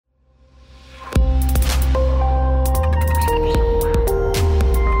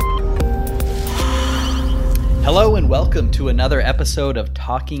to another episode of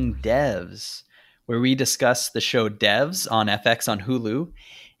Talking Devs, where we discuss the show Devs on FX on Hulu.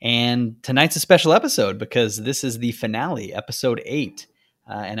 And tonight's a special episode because this is the finale, episode 8.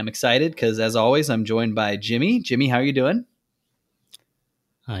 And I'm excited because, as always, I'm joined by Jimmy. Jimmy, how are you doing?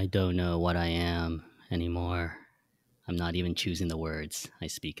 I don't know what I am anymore. I'm not even choosing the words. I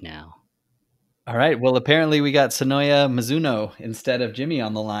speak now. All right. Well, apparently we got Sonoya Mizuno instead of Jimmy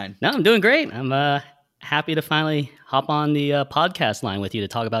on the line. No, I'm doing great. I'm happy to finally hop on the podcast line with you to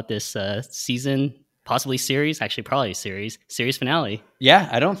talk about this season, possibly series, actually probably series finale. Yeah,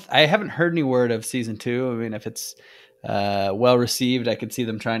 I haven't heard any word of season 2. I mean, if it's well received, I could see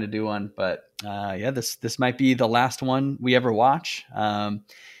them trying to do one, but this might be the last one we ever watch. And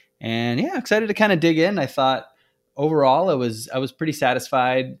yeah, excited to kind of dig in. I thought overall I was pretty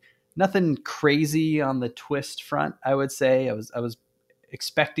satisfied. Nothing crazy on the twist front, I would say. I was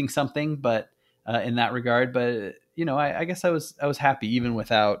expecting something, but in that regard, but you know, I guess I was happy even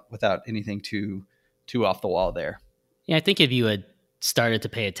without anything too off the wall there. Yeah, I think if you had started to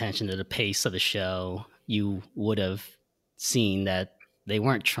pay attention to the pace of the show, you would have seen that they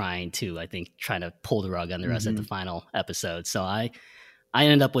weren't trying to pull the rug under us at the final episode. So I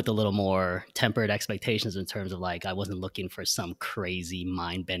ended up with a little more tempered expectations in terms of like, I wasn't looking for some crazy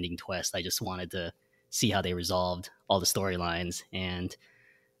mind-bending twist. I just wanted to see how they resolved all the storylines. And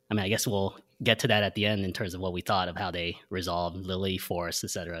I mean, I guess we'll get to that at the end in terms of what we thought of how they resolved Lily, Forrest,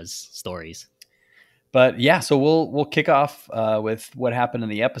 etc.'s stories. But yeah, so we'll kick off with what happened in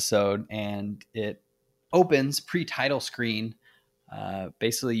the episode, and it opens pre-title screen.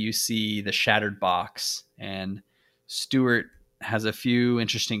 Basically, you see the shattered box, and Stuart has a few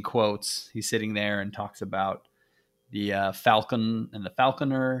interesting quotes. He's sitting there and talks about the Falcon and the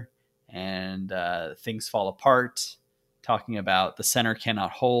Falconer, and things fall apart, talking about the center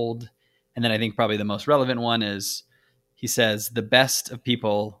cannot hold. And then I think probably the most relevant one is he says, the best of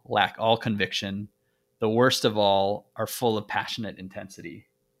people lack all conviction. The worst of all are full of passionate intensity,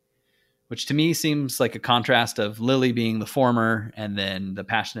 which to me seems like a contrast of Lily being the former and then the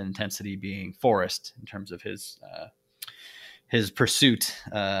passionate intensity being Forrest in terms of his pursuit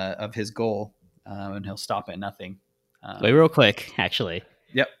of his goal, and he'll stop at nothing. Wait, real quick, actually.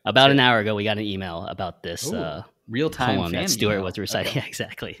 Yep. About an hour ago, we got an email about this real-time poem that Stuart was reciting. Okay. Yeah,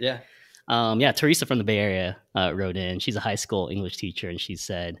 exactly. Yeah. Teresa from the Bay Area wrote in. She's a high school English teacher, and she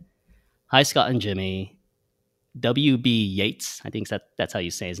said, "Hi, Scott and Jimmy. W.B. Yeats," I think that's how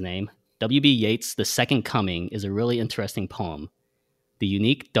you say his name. W.B. Yeats' The Second Coming is a really interesting poem. The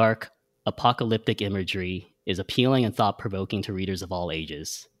unique, dark, apocalyptic imagery is appealing and thought-provoking to readers of all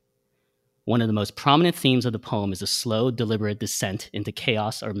ages. One of the most prominent themes of the poem is a slow, deliberate descent into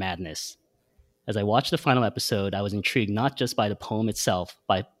chaos or madness. As I watched the final episode, I was intrigued not just by the poem itself,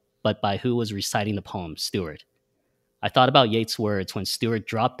 but by who was reciting the poem, Stuart. I thought about Yeats' words when Stuart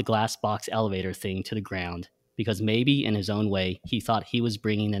dropped the glass box elevator thing to the ground, because maybe in his own way, he thought he was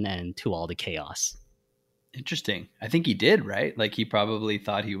bringing an end to all the chaos. Interesting. I think he did, right? Like he probably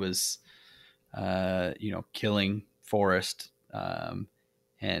thought he was, killing Forrest,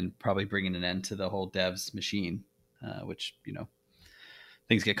 and probably bringing an end to the whole Devs machine, which,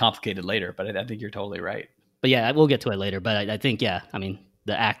 things get complicated later, but I think you're totally right. But yeah, we'll get to it later. But I think,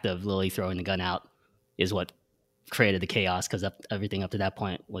 the act of Lily throwing the gun out is what created the chaos, because everything up to that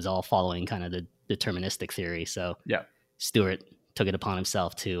point was all following kind of the deterministic theory. So yeah, Stuart took it upon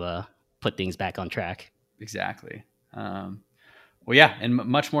himself to put things back on track. Exactly. Well, yeah, and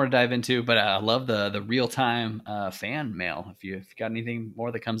much more to dive into, but I love the real-time fan mail. If you got anything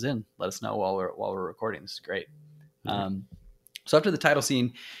more that comes in, let us know while we're recording. This is great. So after the title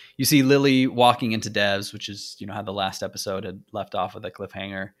scene, you see Lily walking into Devs, which is, how the last episode had left off with a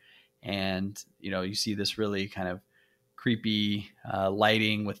cliffhanger. And, you see this really kind of creepy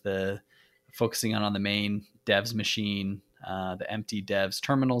lighting with the focusing on the main Devs machine, the empty Devs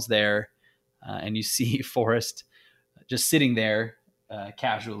terminals there. And you see Forrest just sitting there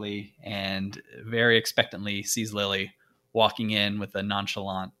casually and very expectantly sees Lily walking in with a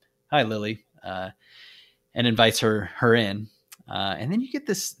nonchalant, "Hi, Lily," and invites her in. And then you get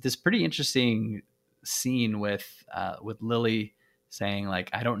this pretty interesting scene with Lily saying, like,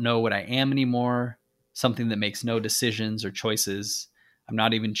 "I don't know what I am anymore. Something that makes no decisions or choices. I'm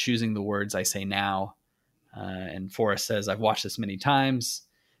not even choosing the words I say now." And Forrest says, "I've watched this many times.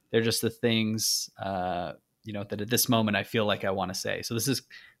 They're just the things, that at this moment I feel like I want to say." So this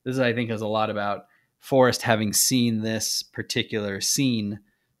is I think is a lot about Forrest having seen this particular scene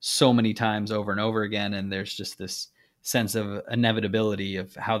so many times over and over again, and there's just this sense of inevitability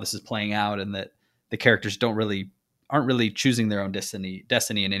of how this is playing out, and that the characters aren't really choosing their own destiny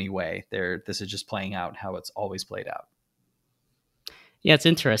in any way. This is just playing out how it's always played out. Yeah, it's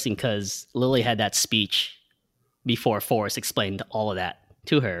interesting because Lily had that speech before Forrest explained all of that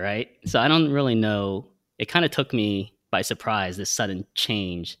to her, right? So I don't really know. It kind of took me by surprise, this sudden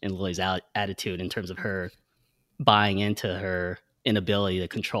change in Lily's attitude in terms of her buying into her inability to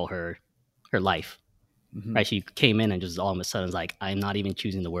control her life. Mm-hmm. Right? She came in and just all of a sudden was like, "I'm not even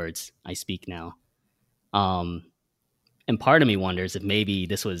choosing the words I speak now." Um, and part of me wonders if maybe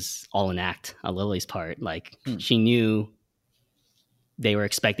this was all an act on Lily's part. Like she knew they were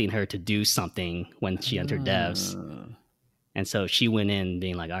expecting her to do something when she entered devs, and so she went in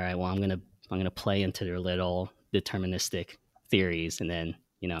being like, "All right, well, I'm gonna play into their little deterministic theories, and then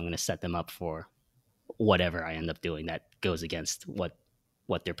I'm gonna set them up for whatever I end up doing that goes against what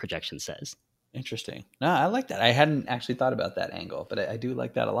their projection says." Interesting. No, I like that. I hadn't actually thought about that angle, but I do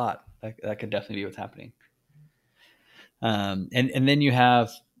like that a lot. That could definitely be what's happening. And then you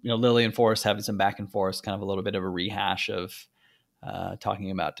have Lily and Forrest having some back and forth, kind of a little bit of a rehash of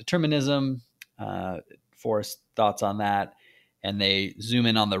talking about determinism. Forrest thoughts on that, and they zoom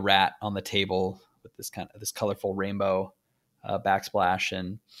in on the rat on the table with this colorful rainbow backsplash,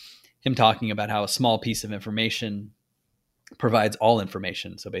 and him talking about how a small piece of information provides all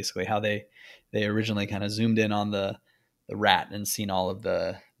information. So basically, how they originally kind of zoomed in on the rat and seen all of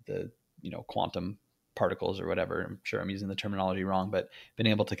the quantum particles or whatever. I'm sure I'm using the terminology wrong, but been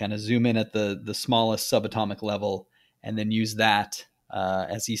able to kind of zoom in at the smallest subatomic level, and then use that,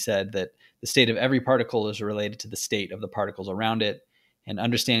 as he said, that the state of every particle is related to the state of the particles around it, and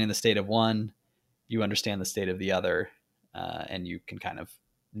understanding the state of one, you understand the state of the other, and you can kind of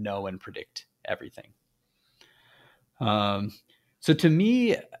know and predict everything. So to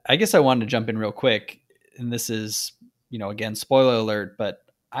me, I guess I wanted to jump in real quick, and this is, again, spoiler alert, but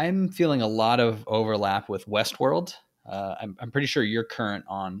I'm feeling a lot of overlap with Westworld. I'm pretty sure you're current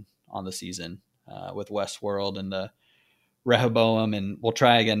on the season with Westworld and the Rehoboam, and we'll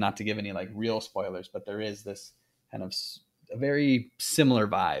try again not to give any like real spoilers, but there is this kind of a very similar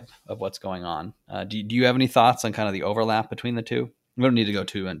vibe of what's going on. Do you have any thoughts on kind of the overlap between the two? We don't need to go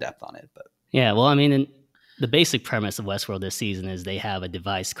too in depth on it, but yeah, well, I mean, the basic premise of Westworld this season is they have a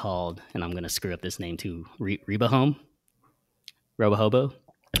device called, and I'm going to screw up this name too, Rehoboam, Robohobo,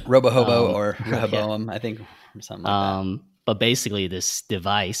 or Rehoboam, yeah. I think something like that. But basically, this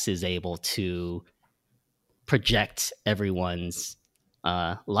device is able to project everyone's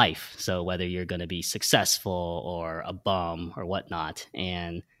life. So whether you're going to be successful or a bum or whatnot,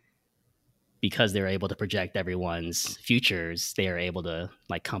 and because they're able to project everyone's futures, they are able to,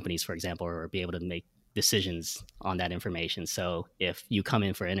 like companies, for example, or be able to make decisions on that information. So if you come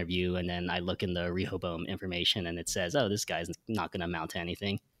in for an interview and then I look in the Rehoboam information and it says, "Oh, this guy's not going to amount to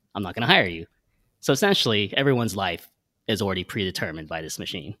anything, I'm not going to hire you." So essentially, everyone's life is already predetermined by this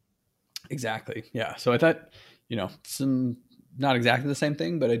machine. Exactly. Yeah. So I thought, some not exactly the same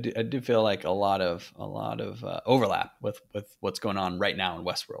thing, but I do feel like a lot of overlap with what's going on right now in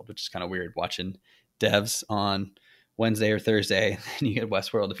Westworld, which is kind of weird watching devs on Wednesday or Thursday, and you get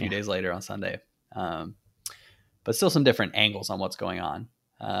Westworld a few days later on Sunday. But still some different angles on what's going on.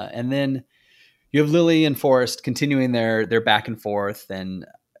 And then you have Lily and Forrest continuing their back and forth, and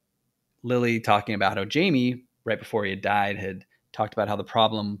Lily talking about how Jamie, right before he had died, had talked about how the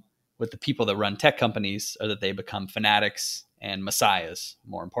problem with the people that run tech companies are that they become fanatics and messiahs,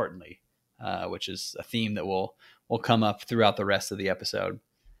 more importantly, which is a theme that will come up throughout the rest of the episode.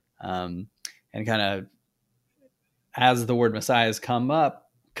 And kind of as the word messiahs comes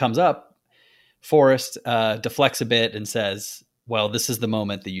up, Forrest deflects a bit and says, "Well, this is the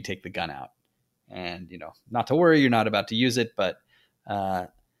moment that you take the gun out, and not to worry, you're not about to use it, but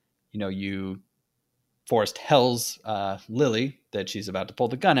Forrest tells Lily that she's about to pull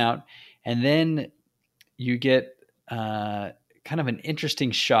the gun out, and then you get kind of an interesting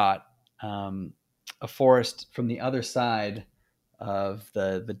shot of Forrest from the other side of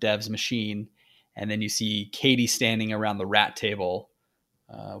the dev's machine, and then you see Katie standing around the rat table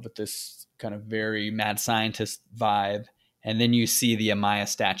with this kind of very mad scientist vibe, and then you see the Amaya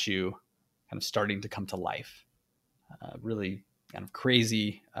statue kind of starting to come to life. Really kind of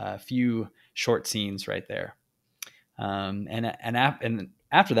crazy few short scenes right there. And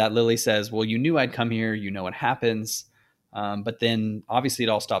after that, Lily says, "Well, you knew I'd come here. You know what happens." But then obviously it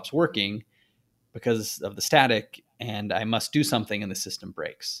all stops working because of the static, and I must do something, and the system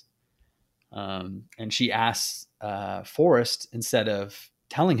breaks. And she asks Forrest, instead of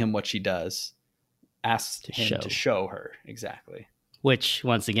telling him what she does, asks him to show her. Exactly. Which,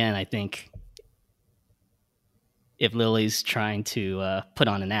 once again, I think if Lily's trying to put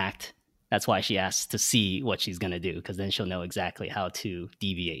on an act, that's why she asks to see what she's going to do, because then she'll know exactly how to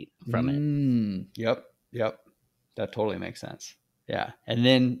deviate from it. Yep. That totally makes sense. Yeah. And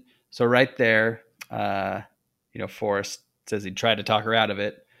then, so right there, Forrest says he'd try to talk her out of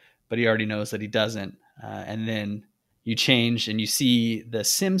it, but he already knows that he doesn't. And then you change and you see the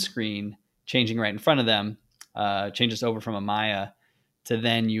sim screen changing right in front of them, changes over from Amaya to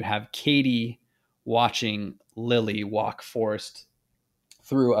then you have Katie watching Lily walk Forrest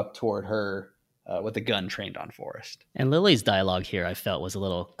through up toward her with a gun trained on Forrest. And Lily's dialogue here I felt was a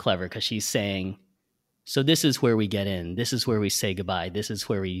little clever because she's saying, so this is where we get in. This is where we say goodbye. This is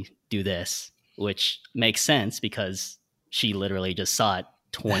where we do this, which makes sense because she literally just saw it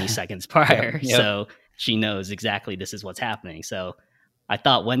 20 seconds prior. Yep. So she knows exactly this is what's happening. So I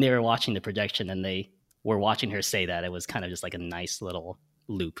thought when they were watching the projection and they were watching her say that, it was kind of just like a nice little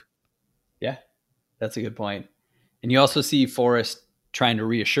loop. Yeah, that's a good point. And you also see Forrest trying to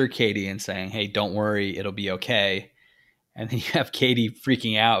reassure Katie and saying, hey, don't worry, it'll be okay. And then you have Katie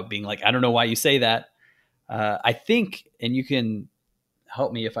freaking out, being like, I don't know why you say that. I think, and you can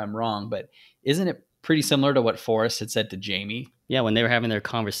help me if I'm wrong, but isn't it pretty similar to what Forrest had said to Jamie? Yeah, when they were having their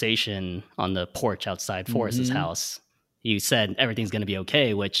conversation on the porch outside Forrest's house, he said everything's going to be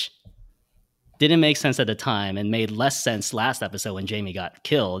okay, which didn't make sense at the time and made less sense last episode when Jamie got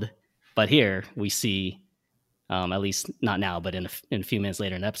killed. But here we see, at least not now, but in a few minutes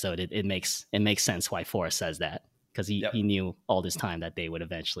later in the episode, it makes sense why Forrest says that, because he knew all this time that they would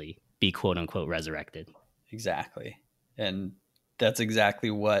eventually be quote unquote resurrected. Exactly. And that's exactly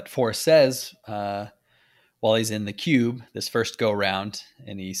what Forrest says while he's in the cube, this first go round.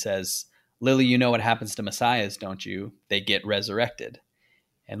 And he says, Lily, you know what happens to messiahs, don't you? They get resurrected.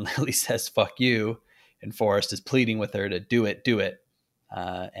 And Lily says, fuck you. And Forrest is pleading with her to do it.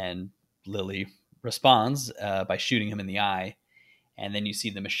 And Lily responds by shooting him in the eye. And then you see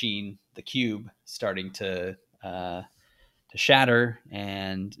the machine, the cube, starting to shatter,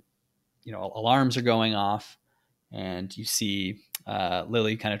 and alarms are going off, and you see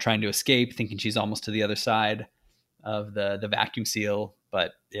Lily kind of trying to escape, thinking she's almost to the other side of the vacuum seal,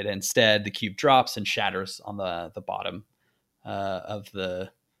 but the cube drops and shatters on the bottom of the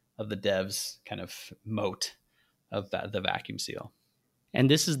devs kind of moat of the vacuum seal. And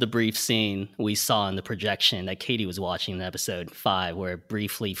this is the brief scene we saw in the projection that Katie was watching in episode 5, where it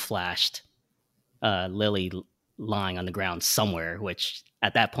briefly flashed Lily lying on the ground somewhere, which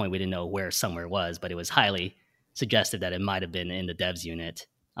at that point we didn't know where somewhere was, but it was highly suggestive that it might have been in the devs unit.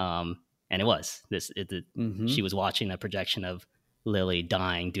 And it was. She was watching a projection of Lily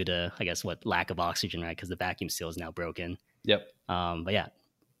dying due to, I guess, lack of oxygen, right? Because the vacuum seal is now broken. Yep. But yeah,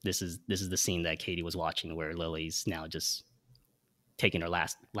 this is the scene that Katie was watching, where Lily's now just taking her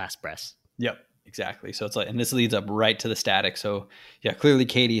last breaths. Yep, exactly. So it's like, and this leads up right to the static. So yeah, clearly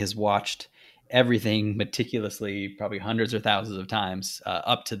Katie has watched everything meticulously, probably hundreds or thousands of times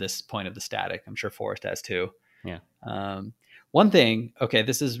up to this point of the static. I'm sure Forrest has too. Yeah. One thing, okay,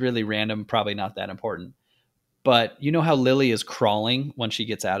 this is really random, probably not that important, but you know how Lily is crawling when she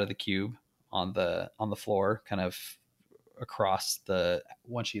gets out of the cube on the floor, kind of across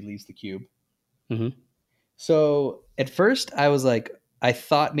once she leaves the cube. Mm-hmm. So at first I was like, I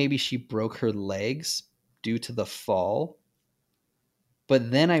thought maybe she broke her legs due to the fall,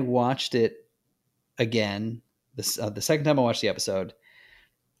 but then I watched it again, the second time I watched the episode,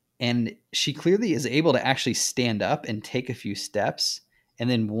 and she clearly is able to actually stand up and take a few steps. And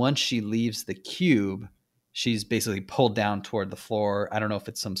then once she leaves the cube, she's basically pulled down toward the floor. I don't know if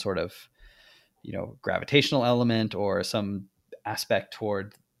it's some sort of, gravitational element or some aspect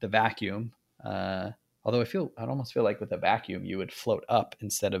toward the vacuum. Although I'd almost feel like with a vacuum, you would float up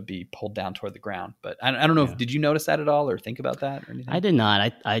instead of be pulled down toward the ground. But I don't know. Did you notice that at all or think about that or anything? I did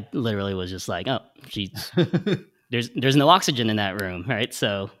not. I literally was just like, oh, there's no oxygen in that room, right?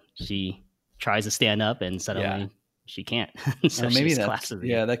 So she tries to stand up and suddenly she can't. So maybe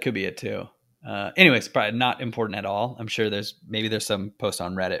that could be it too. Anyways, probably not important at all. I'm sure there's some post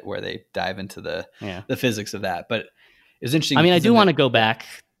on Reddit where they dive into the physics of that. But it's interesting. I mean, I do want to go back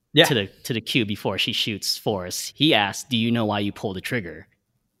to the cube before she shoots Forrest. He asks, do you know why you pulled the trigger?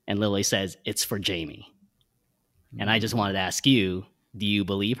 And Lily says, it's for Jamie. And I just wanted to ask you, do you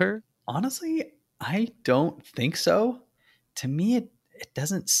believe her? Honestly, I don't think so. To me, it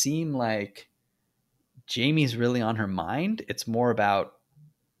doesn't seem like Jamie's really on her mind. It's more about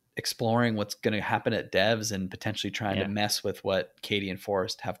exploring what's going to happen at devs and potentially trying to mess with what Katie and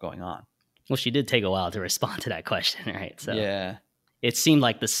Forrest have going on. Well, she did take a while to respond to that question, right? So yeah, it seemed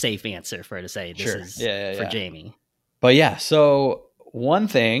like the safe answer for her to say this is for Jamie. But yeah, so one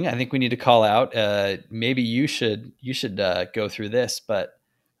thing I think we need to call out, maybe you should go through this, but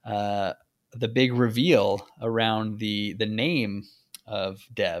the big reveal around the name of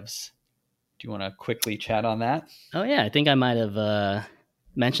devs. Do you want to quickly chat on that? Oh yeah, I think I might have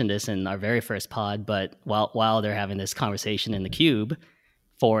mentioned this in our very first pod. But while they're having this conversation in the cube,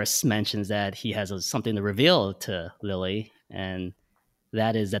 Forrest mentions that he has something to reveal to Lily, and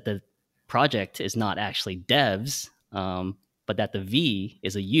that is that the project is not actually devs, but that the V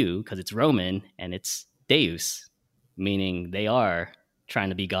is a U because it's Roman and it's Deus, meaning they are trying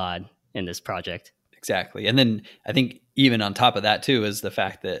to be God in this project. Exactly. And then I think even on top of that too is the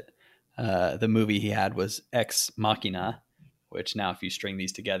fact that the movie he had was Ex Machina, which now if you string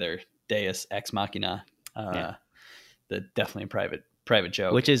these together, Deus Ex Machina, the definitely a private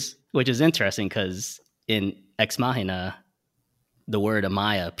joke. Which is interesting because in Ex Machina, the word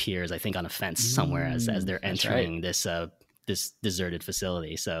Amaya appears, I think, on a fence somewhere as they're entering this deserted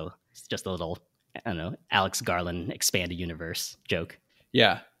facility. So it's just a little, I don't know, Alex Garland expanded universe joke.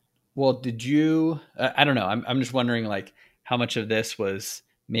 Yeah. Well, did you? I don't know. I'm just wondering, like, how much of this was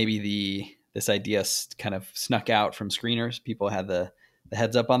maybe this idea kind of snuck out from screeners. People had the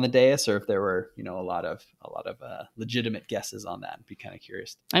heads up on the dais, or if there were, a lot of legitimate guesses on that. I'd be kind of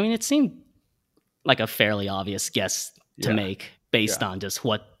curious. I mean, it seemed like a fairly obvious guess to make based on just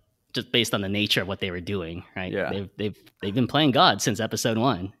based on the nature of what they were doing, right? Yeah. They've been playing God since episode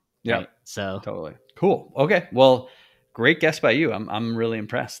 1. Yeah. Right? So totally cool. Okay. Well, great guess by you. I'm really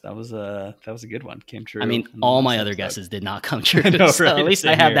impressed. That was a good one. Came true. I mean, all my other guesses did not come true. No, so right? At least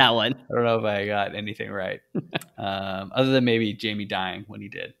I had that one. I don't know if I got anything right. Other than maybe Jamie dying when he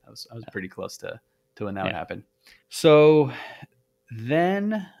did. I was pretty close to when that would happen. So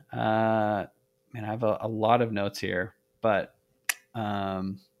then, I have a lot of notes here, but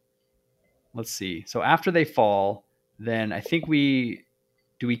let's see. So after they fall, then I think we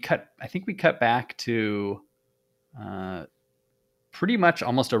cut back to pretty much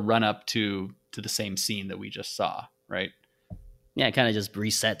almost a run up to the same scene that we just saw, right? Yeah, it kind of just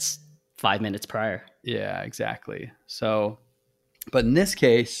resets 5 minutes prior. Yeah, exactly. So, but in this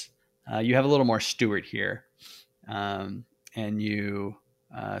case, you have a little more Stuart here, and you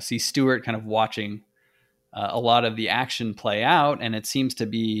see Stuart kind of watching a lot of the action play out, and it seems to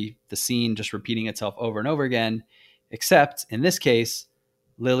be the scene just repeating itself over and over again, except in this case,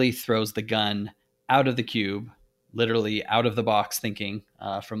 Lily throws the gun out of the cube, literally out of the box thinking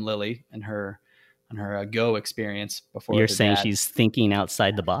from Lily and her Go experience before. You're saying she's thinking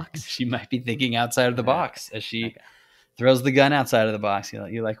outside the box? She might be thinking outside of the box as she throws the gun outside of the box.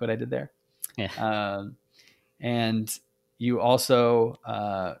 You like what I did there? Yeah. And you also...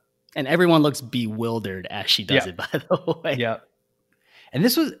 and everyone looks bewildered as she does it, by the way. Yeah. And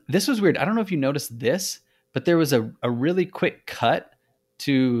this was weird. I don't know if you noticed this, but there was a really quick cut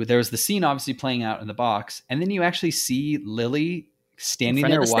there was the scene obviously playing out in the box, and then you actually see Lily standing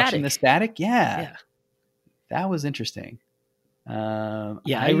there watching the static. Yeah. That was interesting. I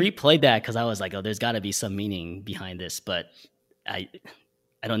replayed that because I was like, oh, there's got to be some meaning behind this, but I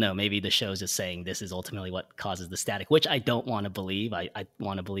don't know. Maybe the show's just saying this is ultimately what causes the static, which I don't want to believe. I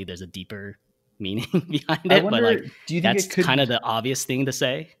want to believe there's a deeper meaning behind it, but like, do you think that's kind of the obvious thing to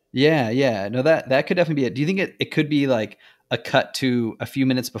say? Yeah. No, that could definitely be it. Do you think it could be like a cut to a few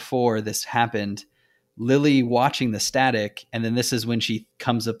minutes before this happened, Lily watching the static, and then this is when she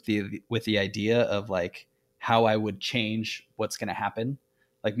comes up with the idea of like how I would change what's going to happen?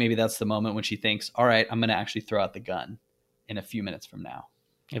 Like maybe that's the moment when she thinks, all right, I'm going to actually throw out the gun in a few minutes from now.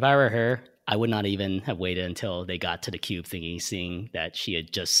 If I were her, I would not even have waited until they got to the cube thingy, seeing that she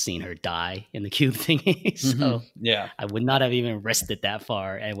had just seen her die in the cube thingy. So I would not have even risked it that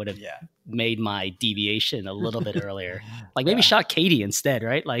far, and would have made my deviation a little bit earlier. Like maybe shot Katie instead,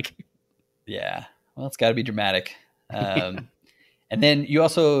 right? Like, yeah. Well, it's got to be dramatic. And then you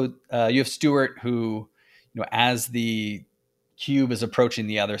also you have Stuart, who, as the cube is approaching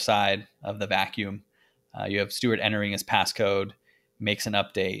the other side of the vacuum, you have Stuart entering his passcode, makes an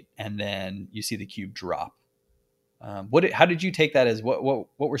update, and then you see the cube drop. How did you take that as what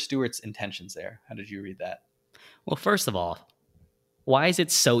were Stuart's intentions there? How did you read that? Well, first of all, why is it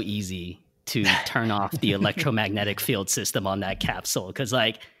so easy to turn off the electromagnetic field system on that capsule? Because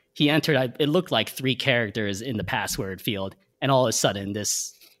like he entered, it looked like 3 characters in the password field, and all of a sudden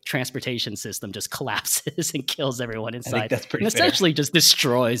this transportation system just collapses and kills everyone inside. I think that's pretty and essentially just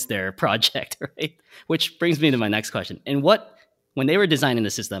destroys their project, right? Which brings me to my next question. And when they were designing the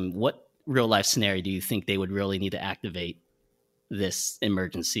system, what real life scenario do you think they would really need to activate this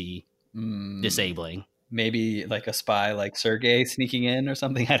emergency disabling? Maybe like a spy like Sergei sneaking in or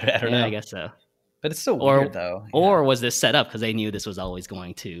something. I don't know. I guess so. But it's still weird though. Or was this set up because they knew this was always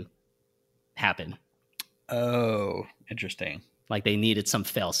going to happen? Oh, interesting. Like they needed some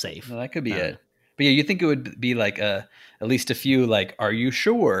fail safe. Well, that could be it. But yeah, you think it would be like at least a few like, are you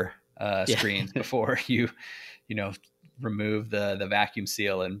sure Yeah. screens before you know, remove the vacuum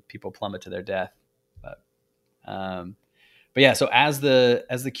seal and people plummet to their death. But but yeah, so as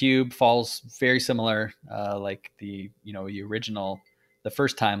the cube falls, very similar, like the original, the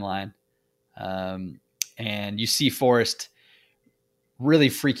first timeline, and you see Forrest really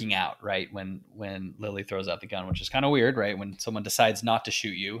freaking out, right, when Lily throws out the gun, which is kind of weird, right? When someone decides not to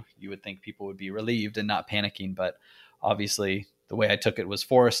shoot you, you would think people would be relieved and not panicking, but obviously the way I took it was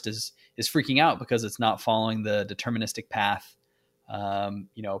Forrest is freaking out because it's not following the deterministic path.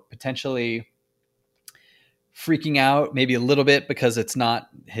 Potentially freaking out maybe a little bit because it's not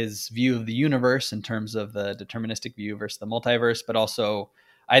his view of the universe in terms of the deterministic view versus the multiverse, but also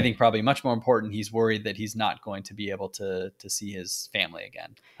I think probably much more important, he's worried that he's not going to be able to see his family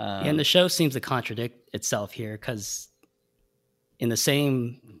again. Yeah, and the show seems to contradict itself here because in the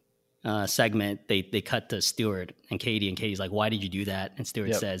same segment, they cut to Stewart and Katie's like, "Why did you do that?" And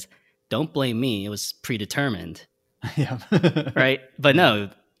Stewart says, "Don't blame me. It was predetermined." Yeah. Right? But no,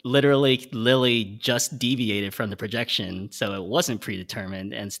 literally, Lily just deviated from the projection, so it wasn't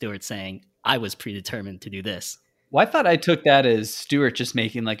predetermined. And Stewart saying, "I was predetermined to do this." Well, I thought I took that as Stewart just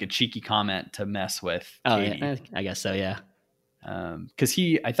making like a cheeky comment to mess with Katie. Yeah, I guess so, yeah. Because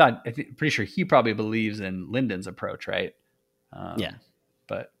pretty sure he probably believes in Lyndon's approach, right? Yeah.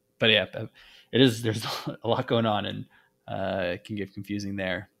 But yeah, it is. There's a lot going on, and it can get confusing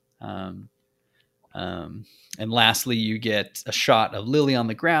there. And lastly, you get a shot of Lily on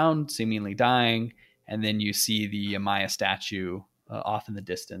the ground, seemingly dying, and then you see the Amaya statue off in the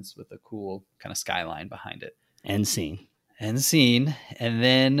distance with a cool kind of skyline behind it. End scene. And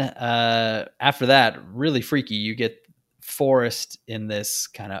then after that, really freaky, you get Forrest in this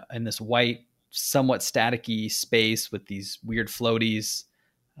white, somewhat staticky space with these weird floaties.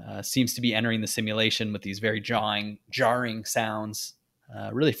 Seems to be entering the simulation with these very jarring sounds.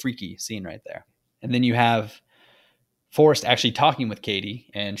 Really freaky scene right there. And then you have Forrest actually talking with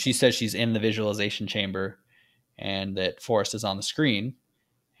Katie, and she says she's in the visualization chamber and that Forrest is on the screen.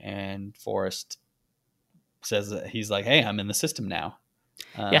 And Forrest says that he's like, "Hey, I'm in the system now."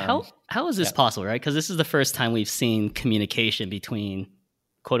 Yeah, how is this possible, right? Because this is the first time we've seen communication between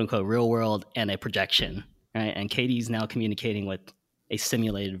quote unquote real world and a projection, right? And Katie's now communicating with a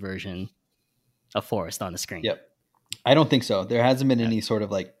simulated version of Forrest on the screen. Yep. I don't think so. There hasn't been any sort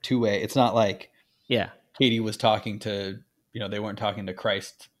of like two-way. It's not like Katie was talking to, they weren't talking to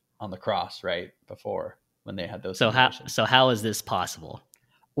Christ on the cross, right? Before when they had those. So how is this possible?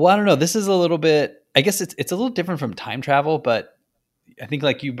 Well, I don't know. This is a little bit, I guess it's a little different from time travel, but I think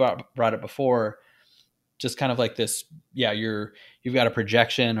like you brought it before, just kind of like this. Yeah. You've got a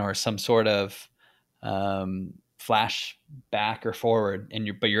projection or some sort of, flash back or forward,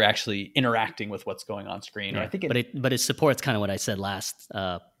 but you're actually interacting with what's going on screen. Yeah. I think it supports kind of what I said last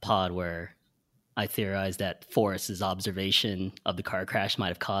pod, where I theorized that Forrest's observation of the car crash might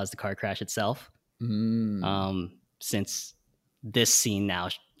have caused the car crash itself. Since this scene now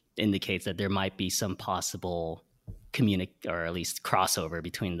indicates that there might be some possible or at least crossover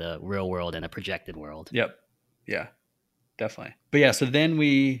between the real world and a projected world. Yep. Yeah. Definitely. But yeah, so then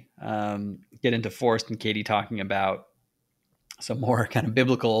we get into Forrest and Katie talking about some more kind of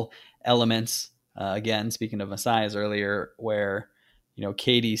biblical elements. Again, speaking of Messiahs earlier, where,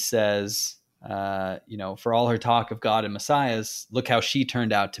 Katie says, for all her talk of God and Messiahs, look how she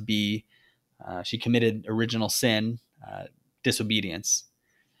turned out to be. She committed original sin, disobedience.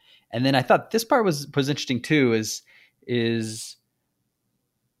 And then I thought this part was interesting too, is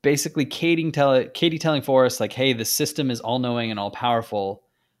basically Katie telling Forrest, like, hey, the system is all knowing and all powerful.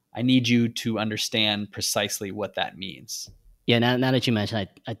 I need you to understand precisely what that means. Yeah. Now that you mentioned,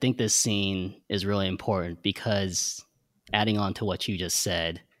 I think this scene is really important because adding on to what you just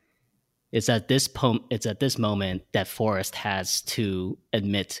said, it's at this moment that Forrest has to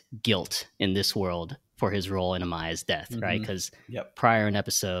admit guilt in this world for his role in Amaya's death, right? Because prior in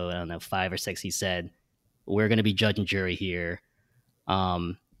episode, I don't know, 5 or 6, he said, we're going to be judge and jury here.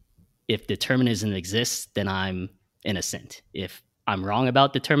 If determinism exists, then I'm innocent. If I'm wrong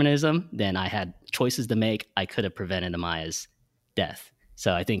about determinism, then I had choices to make. I could have prevented Amaya's death.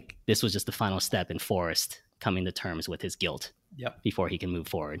 So I think this was just the final step in Forrest coming to terms with his guilt before he can move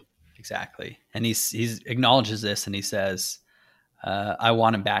forward. Exactly. And he acknowledges this and he says, I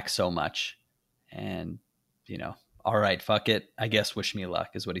want him back so much. And, all right, fuck it. I guess wish me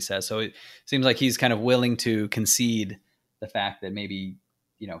luck is what he says. So it seems like he's kind of willing to concede the fact that maybe,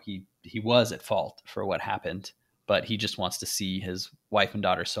 he was at fault for what happened, but he just wants to see his wife and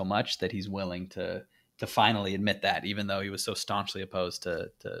daughter so much that he's willing to finally admit that, even though he was so staunchly opposed to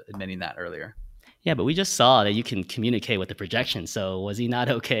admitting that earlier. Yeah, but we just saw that you can communicate with the projection. So was he not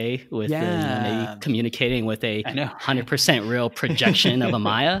okay with maybe Yeah, communicating with a I know. 100% real projection of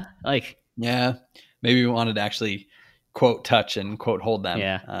Amaya? Like, Yeah, maybe we wanted to actually quote touch and quote hold them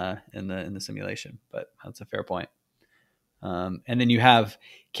yeah. in the simulation, but that's a fair point. And then you have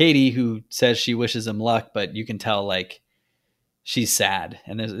Katie, who says she wishes him luck, but you can tell like she's sad.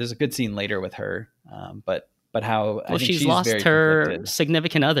 And there's a good scene later with her, but how I Well, think she's she's lost very her conflicted.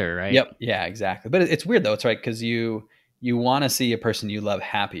 significant other, right? Yep, yeah, exactly. But it's weird though. It's right because you want to see a person you love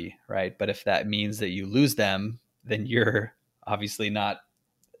happy, right? But if that means that you lose them, then you're obviously not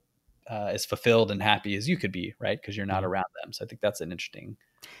as fulfilled and happy as you could be, right? Because you're not Yeah. around them. So I think that's an interesting.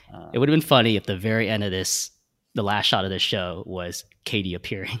 It would have been funny if the very end of this, the last shot of the show was Katie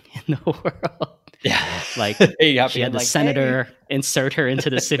appearing in the world. Yeah, Like hey, she had the like, senator hey. insert her into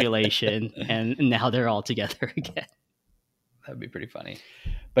the simulation, and now they're all together again. That'd be pretty funny.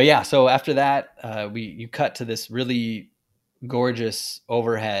 But yeah, so after that, you cut to this really gorgeous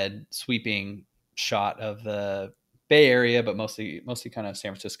overhead sweeping shot of the Bay Area, but mostly kind of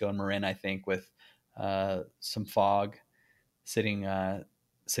San Francisco and Marin, I think, with some fog sitting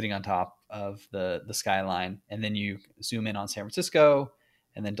sitting on top of the skyline, and then you zoom in on San Francisco,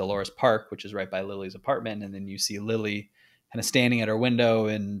 and then Dolores Park, which is right by Lily's apartment, and then you see Lily kind of standing at her window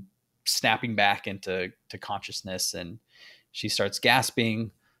and snapping back into consciousness, and she starts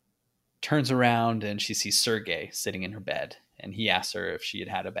gasping, turns around, and she sees Sergey sitting in her bed, and he asks her if she had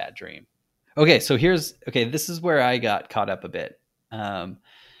had a bad dream. Okay, so this is where I got caught up a bit.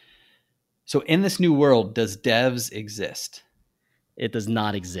 So in this new world, does devs exist? It does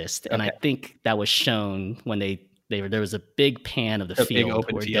not exist, and I Okay. think that was shown when there was a big pan of the A big field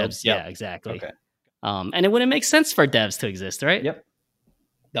open where field. devs. Yep. Yeah, exactly. Okay. And it wouldn't make sense for devs to exist, right? Yep.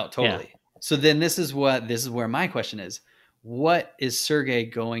 No, Yeah. totally. So then this is where my question is. What is Sergey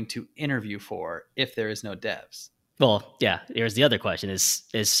going to interview for if there is no devs? Well, yeah. Here's the other question: Is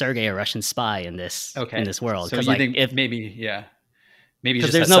Sergey a Russian spy in this world? So Because you like think if maybe he because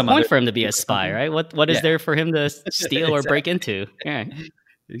just there's has no some other point for him to be a secret spy, company? right? What is Yeah. there for him to steal or break Exactly. into? Yeah.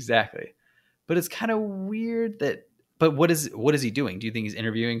 Exactly. But it's kind of weird that. But what is he doing? Do you think he's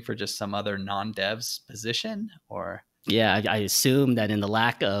interviewing for just some other non-devs position, or? Yeah, I assume that in the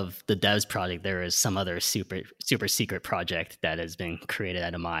lack of the devs project, there is some other super secret project that has been created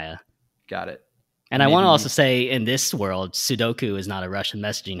at Amaya. Got it. And I want to also say, in this world, Sudoku is not a Russian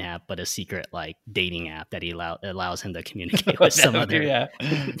messaging app, but a secret like dating app that allows him to communicate with some other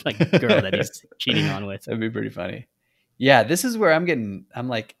like girl that he's cheating on with. That'd be pretty funny. Yeah, this is where I'm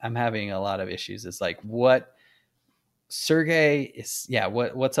having a lot of issues. It's like what Sergey is. Yeah,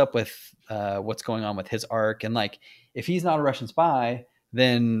 what's up with what's going on with his arc, and like if he's not a Russian spy,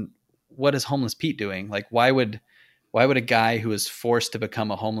 then what is Homeless Pete doing? Like why would a guy who is forced to become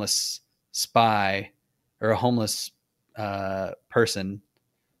a homeless spy or a homeless person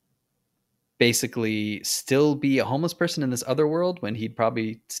basically still be a homeless person in this other world when he'd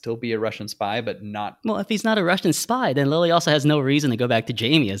probably still be a Russian spy, but not. Well, if he's not a Russian spy, then Lily also has no reason to go back to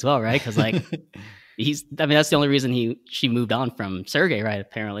Jamie as well, right? Because like that's the only reason she moved on from Sergey, right?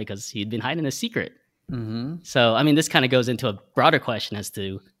 Apparently, because he'd been hiding a secret. Mm-hmm. So, I mean, this kind of goes into a broader question as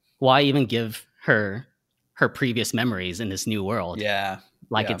to why even give her previous memories in this new world. Yeah.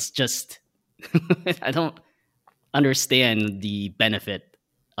 Like it's just, I don't understand the benefit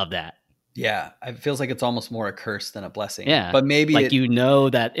of that. Yeah. It feels like it's almost more a curse than a blessing. Yeah. But maybe like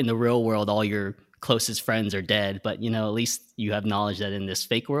that in the real world, all your closest friends are dead, but at least you have knowledge that in this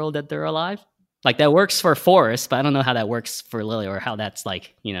fake world that they're alive. Like that works for Forrest, but I don't know how that works for Lily or how that's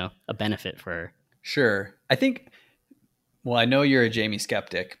like, a benefit for her. Sure. I think, well, I know you're a Jamie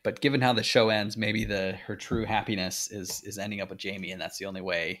skeptic, but given how the show ends, maybe her true happiness is ending up with Jamie. And that's the only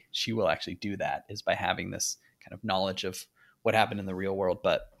way she will actually do that is by having this kind of knowledge of what happened in the real world.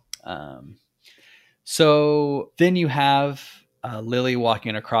 But, so then you have Lily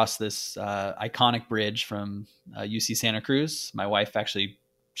walking across this iconic bridge from UC Santa Cruz. My wife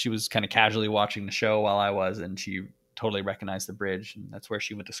she was kind of casually watching the show while I was, and she totally recognized the bridge, and that's where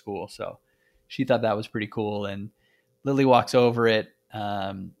she went to school. So she thought that was pretty cool. And Lily walks over it,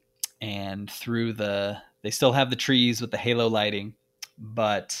 and through they still have the trees with the halo lighting,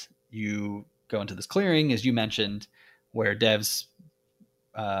 but you go into this clearing, as you mentioned, where devs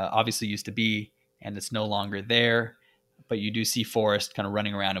obviously used to be, and it's no longer there. But you do see Forrest kind of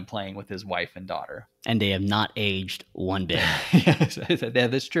running around and playing with his wife and daughter. And they have not aged one bit. Yeah,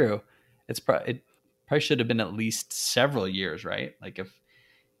 that's true. It probably should have been at least several years, right? Like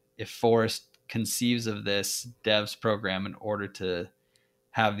if Forrest conceives of this devs program in order to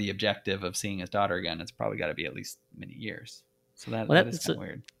have the objective of seeing his daughter again, it's probably got to be at least many years. So that, Well, that is that's kind of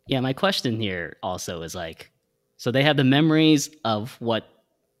weird. yeah. My question here also is like, so they have the memories of what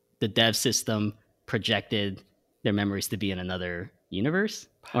the dev system projected their memories to be in another universe,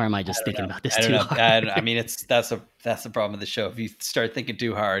 or am I just thinking about this I don't too know. hard? I mean, that's the problem with the show. If you start thinking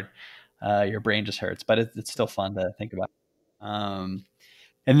too hard, your brain just hurts. But it's still fun to think about. Um,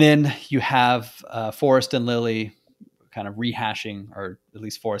 and then you have Forrest and Lily kind of rehashing, or at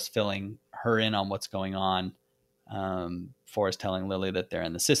least Forrest filling her in on what's going on. Forrest telling Lily that they're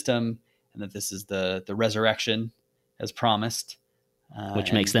in the system and that this is the resurrection as promised.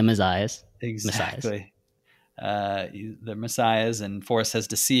 Which makes And them messiahs. exactly. The messiahs, and Forrest has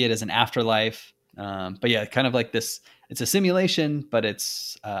to see it as an afterlife. But yeah, kind of like this, it's a simulation, but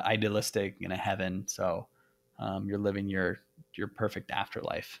it's idealistic in a heaven. So you're living your perfect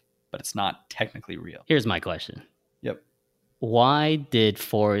afterlife, but it's not technically real. Here's my question. Yep. Why did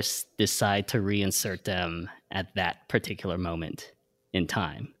Forrest decide to reinsert them at that particular moment in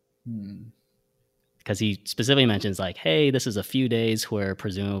time? Because he specifically mentions like, hey, this is a few days where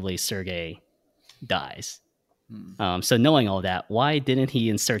presumably Sergei dies. So knowing all that, why didn't he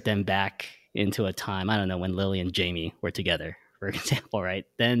insert them back into a time, I don't know, when Lily and Jamie were together, for example, right?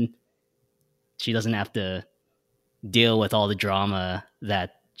 Then she doesn't have to deal with all the drama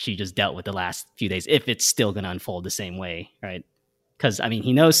that she just dealt with the last few days, if it's still going to unfold the same way, right? Because, I mean,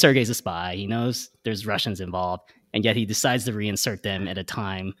 he knows Sergei's a spy. He knows there's Russians involved, and yet he decides to reinsert them at a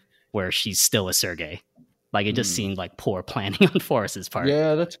time where she's still a Sergei. Like, it just seemed like poor planning on Forrest's part.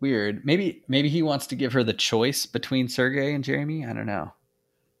 Yeah, that's weird. Maybe he wants to give her the choice between Sergei and Jeremy. I don't know.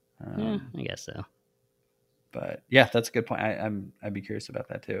 Yeah, I guess so. But yeah, that's a good point. I'd be curious about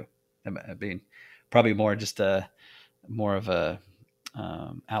that too. I mean, probably more of a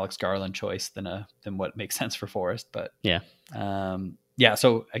Alex Garland choice than what makes sense for Forrest. But yeah.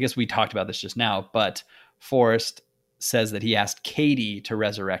 So I guess we talked about this just now, but Forrest says that he asked Katie to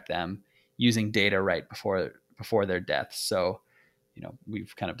resurrect them using data right before their deaths. So,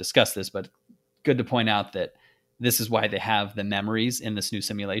 we've kind of discussed this, but good to point out that this is why they have the memories in this new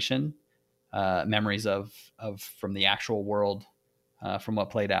simulation, memories of from the actual world, from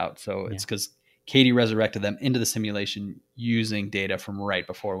what played out. So it's because Katie resurrected them into the simulation using data from right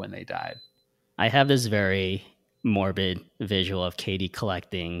before when they died. I have this very morbid visual of Katie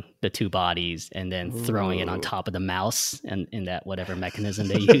collecting the two bodies and then throwing it on top of the mouse and in that whatever mechanism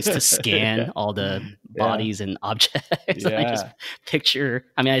they use to scan all the bodies and objects. I just picture,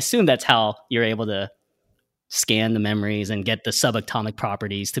 I assume that's how you're able to scan the memories and get the subatomic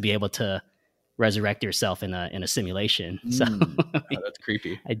properties to be able to resurrect yourself in a simulation. So that's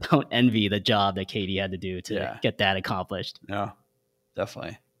creepy. I don't envy the job that Katie had to do to get that accomplished. No,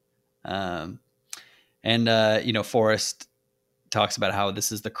 definitely. Forrest talks about how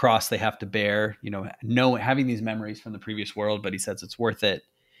this is the cross they have to bear, having these memories from the previous world, but he says it's worth it.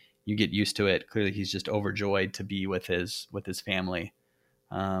 You get used to it. Clearly he's just overjoyed to be with his family.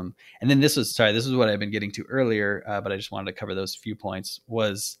 And then this is what I've been getting to earlier, but I just wanted to cover those few points,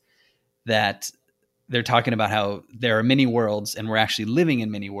 was that they're talking about how there are many worlds and we're actually living in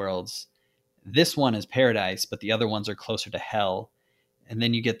many worlds. This one is paradise, but the other ones are closer to hell. And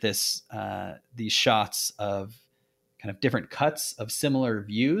then you get these shots of kind of different cuts of similar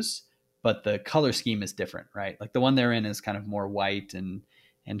views, but the color scheme is different, right? Like the one they're in is kind of more white and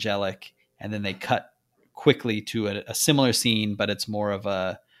angelic. And then they cut quickly to a similar scene, but it's more of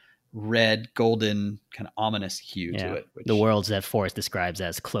a red, golden, kind of ominous hue to it. The worlds that Forrest describes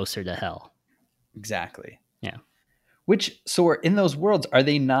as closer to hell. Exactly. Yeah. So we're in those worlds,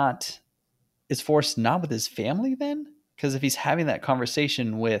 is Forrest not with his family then? Because if he's having that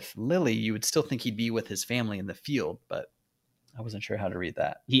conversation with Lily, you would still think he'd be with his family in the field, but I wasn't sure how to read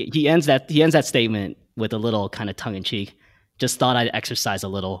that. He ends that statement with a little kind of tongue in cheek. Just thought I'd exercise a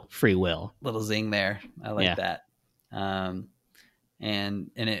little free will. Little zing there. I like that. And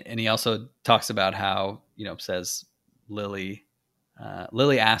he also talks about how, says Lily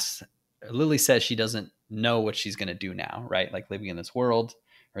says she doesn't know what she's going to do now, right? Like living in this world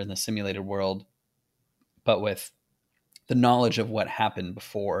or in the simulated world, but with the knowledge of what happened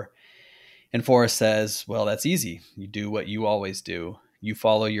before. And Forrest says, well, that's easy. You do what you always do. You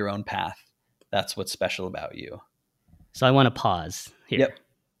follow your own path. That's what's special about you. So I want to pause here.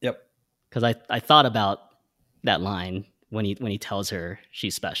 Yep. Because I thought about that line when he tells her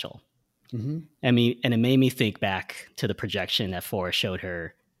she's special. Mm-hmm. And it made me think back to the projection that Forrest showed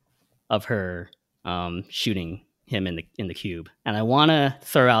her of her shooting him in the cube. And I want to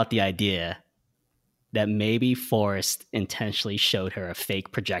throw out the idea that maybe Forrest intentionally showed her a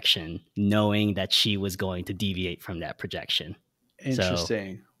fake projection, knowing that she was going to deviate from that projection.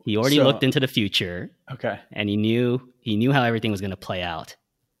 Interesting. He already looked into the future. Okay. And he knew how everything was going to play out.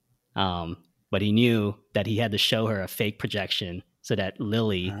 But he knew that he had to show her a fake projection so that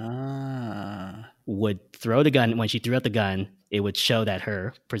Lily would throw the gun. When she threw out the gun, it would show that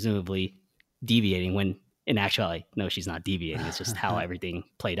her presumably deviating, when in actuality, no, she's not deviating. It's just how everything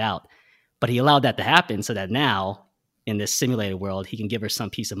played out. But he allowed that to happen so that now in this simulated world, he can give her some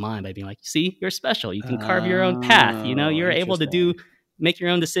peace of mind by being like, see, you're special. You can carve your own path. You know, you're able to make your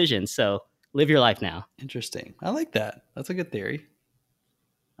own decisions. So live your life now. Interesting. I like that. That's a good theory.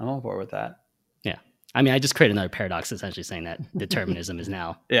 I'm on board with that. Yeah. I mean, I just created another paradox, essentially saying that determinism is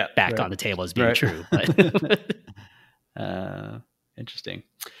now back on the table as being true. But interesting.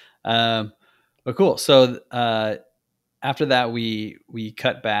 But cool. So after that, we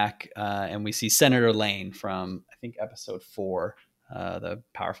cut back and we see Senator Lane from, I think, episode 4, the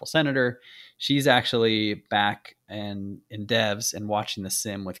powerful senator. She's actually back in Devs and watching the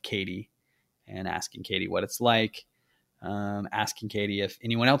sim with Katie and asking Katie what it's like. Asking Katie if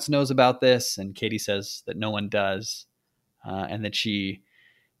anyone else knows about this, and Katie says that no one does, and that she,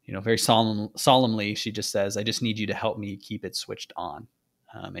 very solemnly, she just says, "I just need you to help me keep it switched on."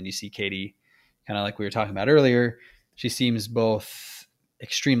 And you see Katie, kind of like we were talking about earlier, she seems both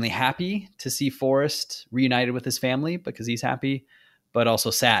extremely happy to see Forrest reunited with his family because he's happy, but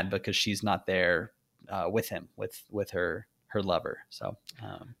also sad because she's not there with him, with her lover. So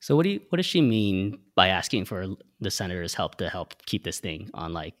what does she mean by asking for the senator's help to help keep this thing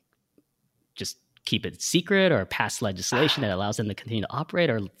on, like, just keep it secret, or pass legislation that allows them to continue to operate,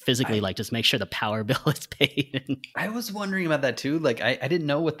 or physically just make sure the power bill is paid? I was wondering about that too. Like, I didn't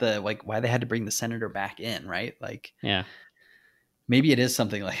know what why they had to bring the senator back in, right? Like, yeah, maybe it is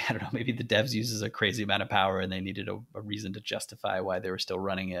something like, I don't know, maybe the devs uses a crazy amount of power and they needed a reason to justify why they were still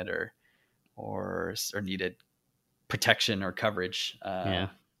running it, or needed protection or coverage.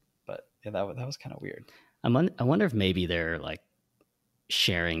 But yeah, that was kind of weird. I wonder if maybe they're like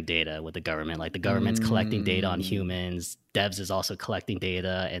sharing data with the government. Like, the government's collecting data on humans. Devs is also collecting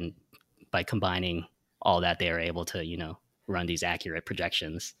data, and by combining all that, they are able to, run these accurate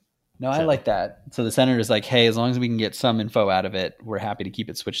projections. No, I like that. So the senator's like, hey, as long as we can get some info out of it, we're happy to keep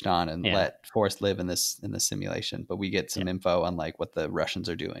it switched on and let Forrest live in this simulation. But we get some info on like what the Russians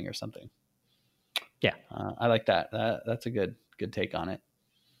are doing or something. Yeah. I like that. That's a good take on it.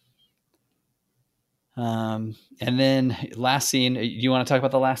 And then last scene, do you want to talk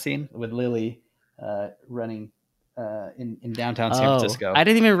about the last scene with Lily running in downtown San Francisco? I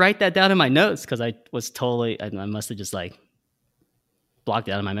didn't even write that down in my notes because I was I must have just like blocked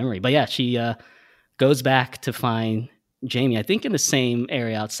it out of my memory. But yeah, she goes back to find Jamie, I think in the same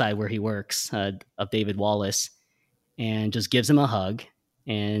area outside where he works, of David Wallace, and just gives him a hug.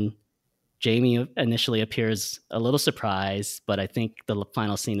 And Jamie initially appears a little surprised, but I think the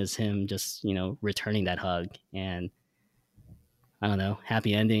final scene is him just, returning that hug. And I don't know,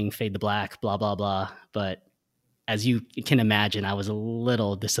 happy ending, fade to black, blah, blah, blah. But as you can imagine, I was a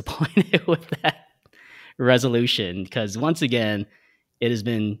little disappointed with that resolution, because once again, it has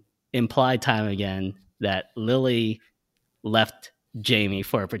been implied time again that Lily left Jamie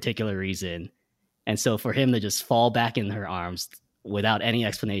for a particular reason. And so for him to just fall back in her arms without any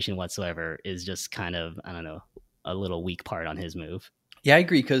explanation whatsoever is just kind of, I don't know, a little weak part on his move. Yeah, I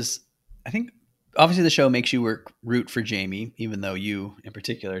agree, because I think obviously the show makes you root for Jamie, even though you in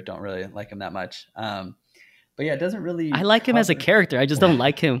particular don't really like him that much. But yeah, it doesn't really... I like him as a character. I just don't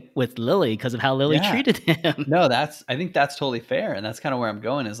like him with Lily because of how Lily treated him. No, I think that's totally fair. And that's kind of where I'm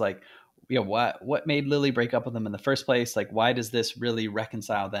going, is like, what made Lily break up with him in the first place? Like, why does this really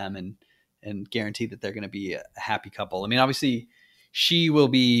reconcile them and guarantee that they're going to be a happy couple? I mean, obviously she will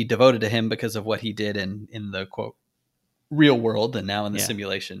be devoted to him because of what he did in the quote real world, and now in the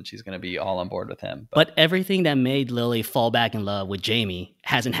simulation she's going to be all on board with him. But everything that made Lily fall back in love with Jamie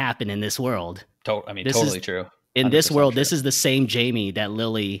hasn't happened in this world. Totally true. In this world, this is the same Jamie that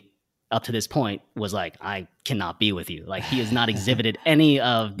Lily, up to this point, was like, I cannot be with you. Like, he has not exhibited any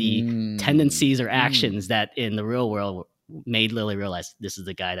of the tendencies or actions that in the real world made Lily realize this is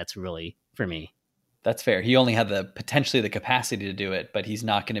the guy that's really for me. That's fair. He only had potentially the capacity to do it, but he's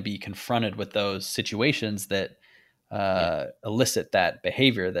not going to be confronted with those situations that elicit that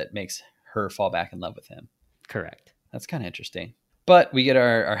behavior that makes her fall back in love with him. Correct. That's kind of interesting. But we get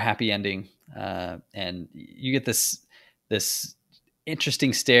our happy ending, and you get this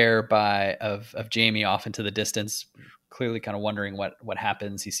interesting stare of Jamie off into the distance, clearly kind of wondering what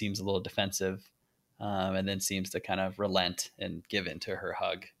happens. He seems a little defensive, and then seems to kind of relent and give in to her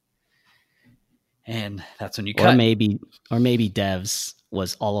hug. And that's when you cut. Or maybe Devs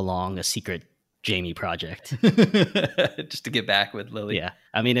was all along a secret Jamie project. Just to get back with Lily. Yeah.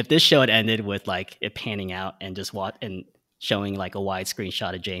 I mean, if this show had ended with like it panning out and just and showing like a wide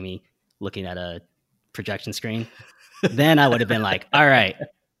screenshot of Jamie looking at a projection screen, then I would have been like, all right,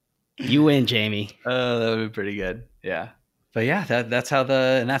 you win, Jamie. Oh, that would be pretty good. Yeah. But yeah, that's how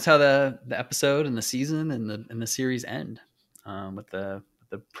the episode and the season and the series end, with the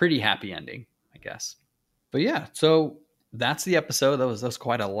pretty happy ending, I guess. But yeah, so that's the episode. That was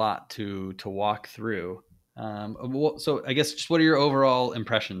quite a lot to walk through. So I guess just what are your overall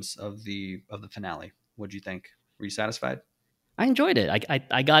impressions of the finale? What'd you think? Were you satisfied? I enjoyed it.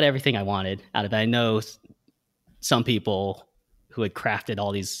 I got everything I wanted out of it. I know some people who had crafted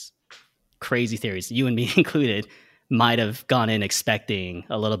all these crazy theories, you and me included, might have gone in expecting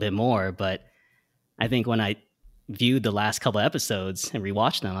a little bit more. But I think when I viewed the last couple episodes and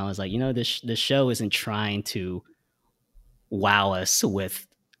rewatched them, I was like, this show isn't trying to wow us with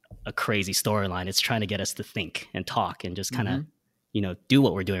a crazy storyline. It's trying to get us to think and talk and just kind of, do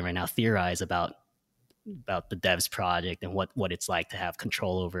what we're doing right now, theorize about the devs project and what it's like to have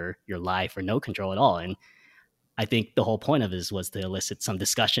control over your life or no control at all. And I think the whole point of this was to elicit some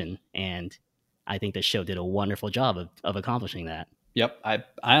discussion, and I think the show did a wonderful job of accomplishing that. Yep. I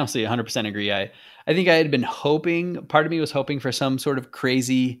honestly 100% agree. I think I had been hoping, part of me was hoping for some sort of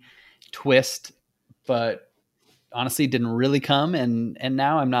crazy twist, but honestly didn't really come. And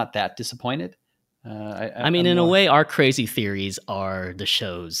now I'm not that disappointed. I mean, in a way, our crazy theories are the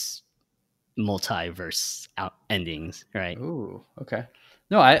show's multiverse endings, right? Ooh, okay.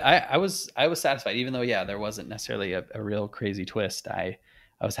 No, I was satisfied, even though, yeah, there wasn't necessarily a real crazy twist. I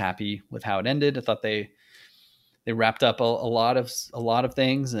was happy with how it ended. I thought they wrapped up a lot of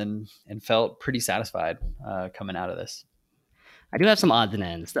things and felt pretty satisfied coming out of this. I do have some odds and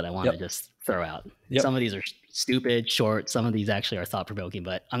ends that I want to just throw out. Yep. Some of these are stupid, short. Some of these actually are thought-provoking,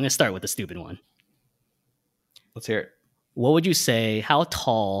 but I'm going to start with the stupid one. Let's hear it. What would you say, how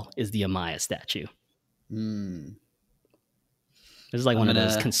tall is the Amaya statue? This is like one of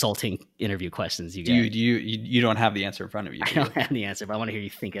those consulting interview questions you get. You don't have the answer in front of you. I don't have the answer, but I want to hear you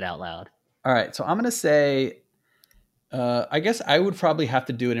think it out loud. All right. So I'm going to say, I guess I would probably have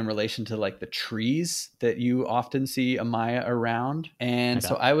to do it in relation to like the trees that you often see Amaya around. And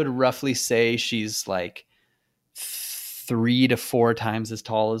so I would roughly say she's like 3 to 4 times as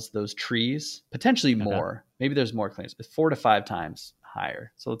tall as those trees, potentially more. Maybe there's more claims, but 4 to 5 times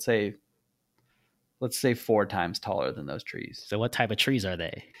higher. So let's say 4 times taller than those trees. So what type of trees are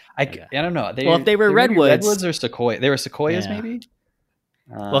they? I don't know. If they were redwoods or sequoia, they were sequoias maybe.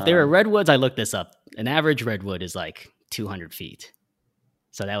 Well, if they were redwoods, I looked this up. An average redwood is like 200 feet.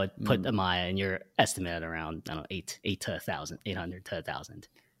 So that would put Amaya in your estimate at around, I don't know, 800 to 1,000.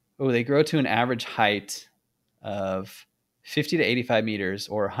 Oh, they grow to an average height of 50 to 85 meters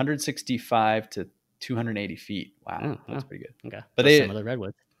or 165 to 280 feet. Wow, that's pretty good. Okay, but some of the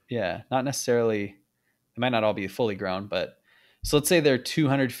redwoods. Yeah, not necessarily. They might not all be fully grown, but so let's say they're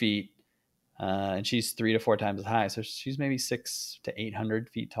 200 feet, and she's 3 to 4 times as high. So she's maybe 600 to 800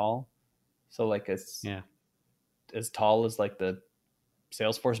 feet tall. So like as tall as like the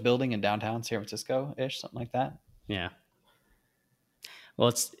Salesforce building in downtown San Francisco-ish, something like that. Yeah.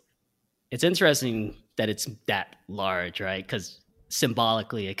 Well, it's interesting that it's that large, right? Because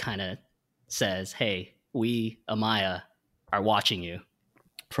symbolically, it kind of says, "Hey, we Amaya are watching you."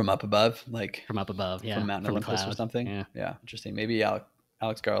 From up above, from from Mount Olympus or something. Yeah, interesting. Maybe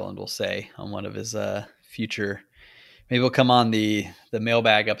Alex Garland will say on one of his future. Maybe we'll come on the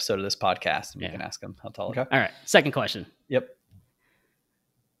mailbag episode of this podcast and we can ask him how tall. Okay. All right. Second question. Yep.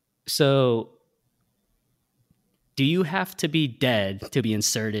 So, do you have to be dead to be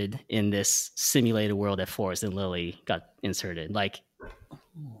inserted in this simulated world that Forrest and Lily got inserted? Like,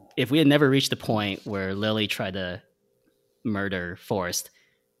 if we had never reached the point where Lily tried to murder Forrest,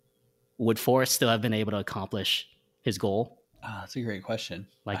 would Forrest still have been able to accomplish his goal? That's a great question.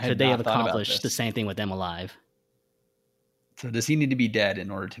 Like, could they have accomplished the same thing with them alive? So does he need to be dead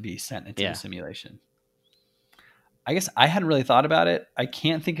in order to be sent into the simulation? I guess I hadn't really thought about it. I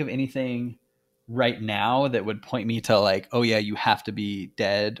can't think of anything right now that would point me to like, oh yeah, you have to be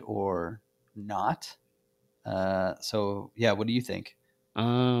dead or not. So yeah, what do you think?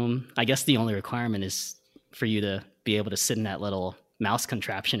 I guess the only requirement is for you to be able to sit in that little mouse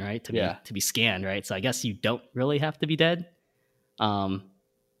contraption, right? To be scanned, right? So I guess you don't really have to be dead. In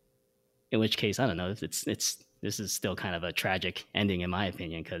which case, I don't know. This is still kind of a tragic ending in my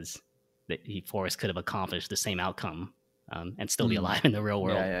opinion, because Forrest could have accomplished the same outcome and still be alive in the real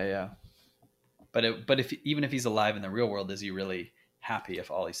world. Yeah. But even if he's alive in the real world, is he really happy if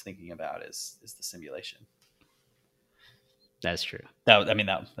all he's thinking about is the simulation? That's true. That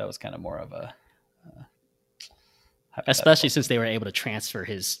was kind of more of Especially since they were able to transfer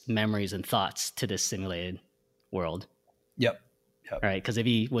his memories and thoughts to this simulated world. Yep. Right? Because if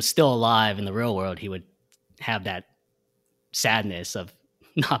he was still alive in the real world, he would have that sadness of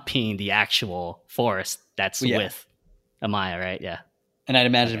not being the actual Forrest that's with Amaya, right? Yeah. And I'd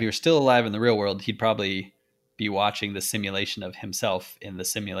imagine if he were still alive in the real world, he'd probably be watching the simulation of himself in the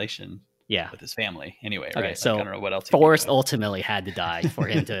simulation with his family anyway, okay, right? So like, I don't know what else Forrest ultimately had to die for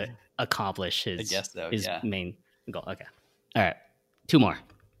him to accomplish his main goal. Okay. All right. 2 more.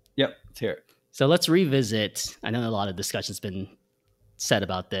 Yep. Let's hear it. So let's revisit. I know a lot of discussion's been said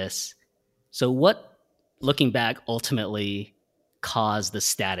about this. So what, looking back, ultimately caused the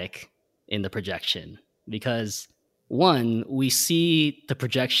static in the projection? Because one, we see the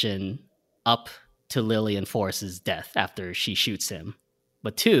projection up to Lily and Forrest's death after she shoots him.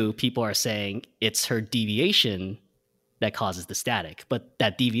 But 2, people are saying it's her deviation that causes the static. But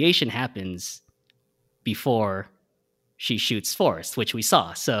that deviation happens before she shoots Forrest, which we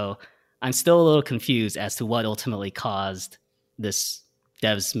saw. So I'm still a little confused as to what ultimately caused this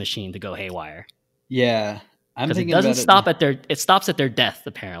Dev's machine to go haywire. Yeah, I'm thinking it doesn't stop at their. It stops at their death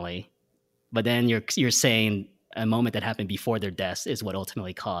apparently, but then you're saying a moment that happened before their deaths is what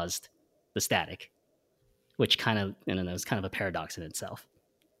ultimately caused the static, which kind of is kind of a paradox in itself.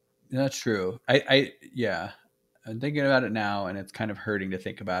 That's true. I'm thinking about it now, and it's kind of hurting to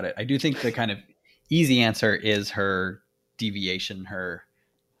think about it. I do think the kind of easy answer is her deviation, her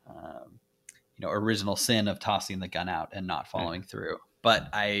original sin of tossing the gun out and not following through. But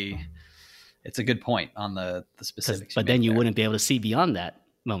it's a good point on the specifics. But then you wouldn't be able to see beyond that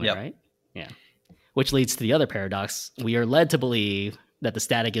moment, right? Yeah. Which leads to the other paradox. We are led to believe that the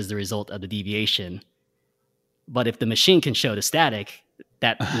static is the result of the deviation. But if the machine can show the static,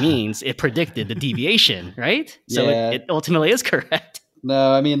 that means it predicted the deviation, right? So it ultimately is correct.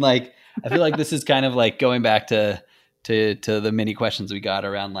 No, I mean, like, I feel like this is kind of like going back to the many questions we got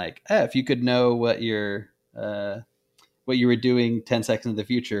around, like, if you could know what you were doing 10 seconds in the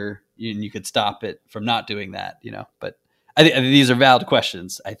future, you could stop it from not doing that, But I think these are valid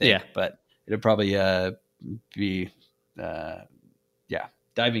questions, I think. But it'd probably be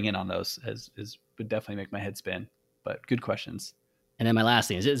diving in on those would definitely make my head spin. But good questions. And then my last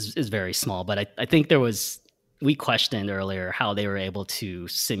thing is very small, but I think we questioned earlier how they were able to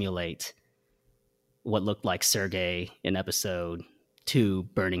simulate what looked like Sergei in episode 2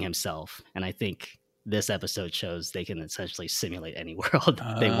 burning himself. And I think this episode shows they can essentially simulate any world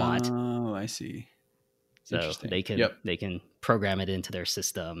they want. Oh, I see. So they can program it into their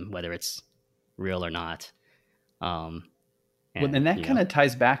system, whether it's real or not. And that kind of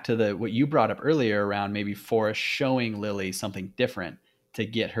ties back to what you brought up earlier around maybe Forrest showing Lily something different to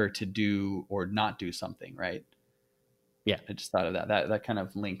get her to do or not do something, right? Yeah. I just thought of that. That kind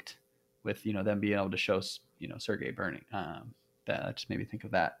of linked with, them being able to show, Sergei burning. That just made me think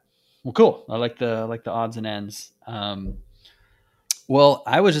of that. Well, cool. I like the odds and ends. Well,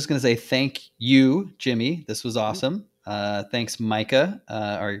 I was just going to say thank you, Jimmy. This was awesome. Thanks, Micah,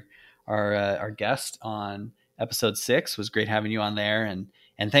 our guest on episode 6. It was great having you on there, and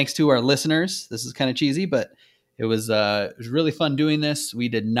thanks to our listeners. This is kind of cheesy, but it was really fun doing this. We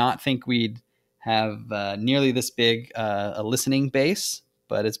did not think we'd have nearly this big a listening base,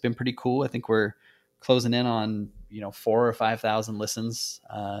 but it's been pretty cool. I think we're closing in on 4,000 or 5,000 listens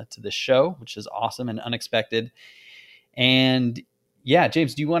to this show, which is awesome and unexpected. And yeah,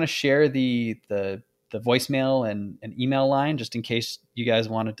 James, do you want to share the voicemail and email line just in case you guys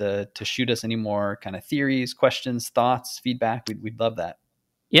wanted to shoot us any more kind of theories, questions, thoughts, feedback? We'd love that.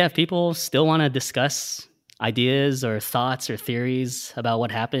 Yeah, if people still want to discuss ideas or thoughts or theories about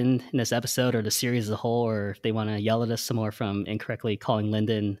what happened in this episode or the series as a whole, or if they want to yell at us some more from incorrectly calling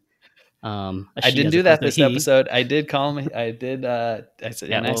Lyndon I didn't do that this episode. I did call him. I did. I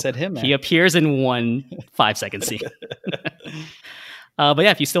said him. Man. He appears in one 5-second scene. But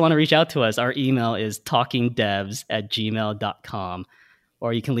yeah, if you still want to reach out to us, our email is talkingdevs@gmail.com,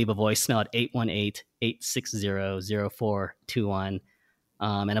 or you can leave a voicemail at 818-860-0421.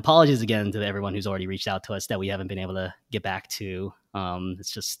 And apologies again to everyone who's already reached out to us that we haven't been able to get back to.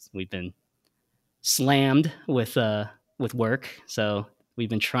 It's just we've been slammed with work, so we've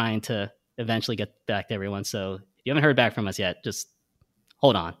been trying to eventually get back to everyone. So if you haven't heard back from us yet, just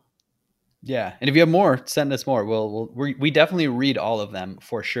hold on. Yeah, and if you have more, send us more. We definitely read all of them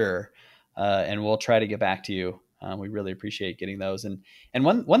for sure, and we'll try to get back to you. We really appreciate getting those. And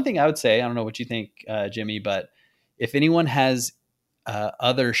one thing I would say, I don't know what you think, Jimmy, but if anyone has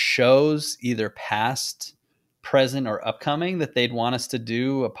other shows, either past, present, or upcoming that they'd want us to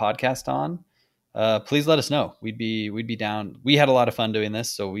do a podcast on, please let us know. We'd be down. We had a lot of fun doing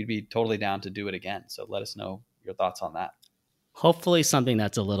this, so we'd be totally down to do it again. So let us know your thoughts on that. Hopefully something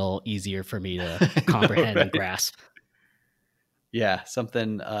that's a little easier for me to comprehend and grasp. Yeah,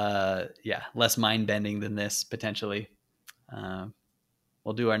 something less mind bending than this potentially.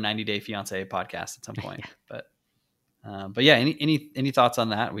 We'll do our 90 Day Fiance podcast at some point. But yeah, any thoughts on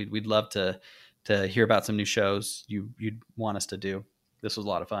that? We'd love to hear about some new shows you'd want us to do. This was a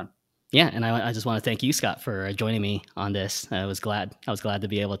lot of fun. Yeah, and I just want to thank you, Scott, for joining me on this. I was glad to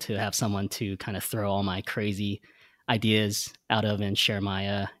be able to have someone to kind of throw all my crazy ideas out of and share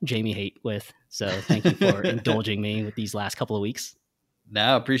my Jamie hate with. So thank you for indulging me with these last couple of weeks.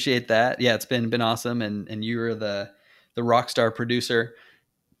 No, appreciate that. Yeah, it's been awesome, and you were the rock star producer,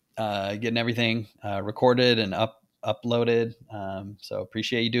 getting everything recorded and uploaded. So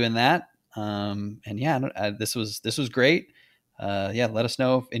appreciate you doing that. And yeah, this was great. Let us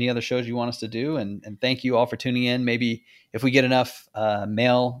know if any other shows you want us to do, and thank you all for tuning in. Maybe if we get enough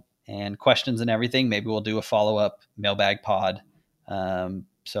mail and questions and everything, maybe we'll do a follow-up mailbag pod.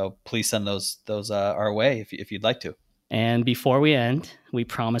 So please send those our way if you'd like to. And before we end, we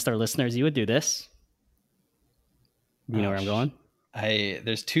promised our listeners you would do this. You know where I'm going?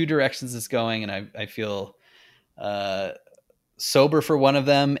 There's two directions it's going, and I feel sober for one of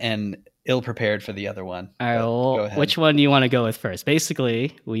them and ill prepared for the other one. All right, well, which one do you want to go with first?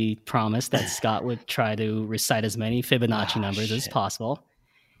 Basically, we promised that Scott would try to recite as many Fibonacci numbers as possible.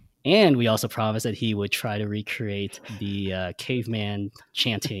 And we also promised that he would try to recreate the caveman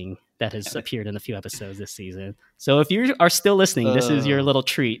chanting that has appeared in a few episodes this season. So if you are still listening, this is your little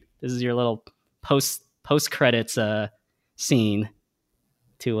treat. This is your little post credits scene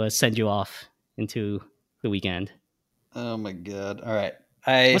to send you off into the weekend. Oh my God. All right.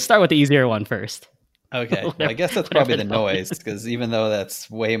 Let's start with the easier one first. Okay. Well, I guess that's probably the noise, because even though that's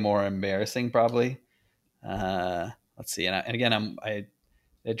way more embarrassing, probably. Let's see. And again, I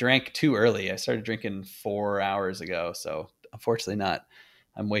drank too early. I started drinking 4 hours ago. So unfortunately not.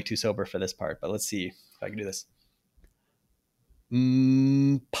 I'm way too sober for this part, but let's see if I can do this. All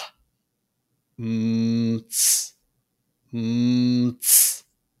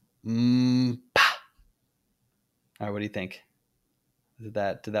right, what do you think? Did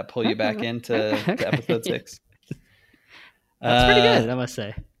that pull you back into to episode 6? That's pretty good, I must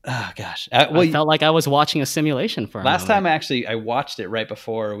say. Oh gosh, I felt like I was watching a simulation for last time. I watched it right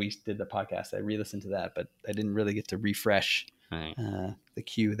before we did the podcast. I re-listened to that, but I didn't really get to refresh the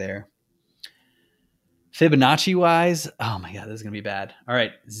cue there. Fibonacci wise, oh my God, this is gonna be bad. All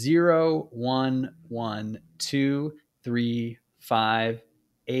right, 0, 1, 1, 2, 3, 5,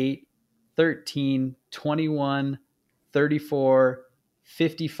 8, 13, 21, 34,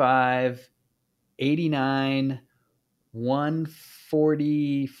 55, 89,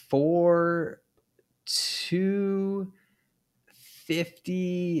 144,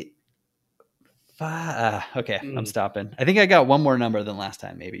 255. Okay, I'm stopping. I think I got one more number than last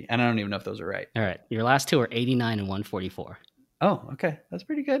time, maybe. And I don't even know if those are right. All right. Your last two are 89 and 144. Oh, okay. That's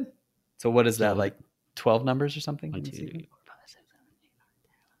pretty good. So what is that, like 12 numbers or something? 1, 2, 3, 4, 5, 6, 7, 8, 9,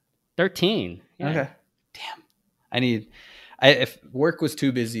 10, 13. Yeah. Okay. Damn. If work was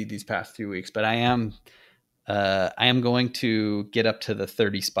too busy these past 2 weeks, but I am going to get up to the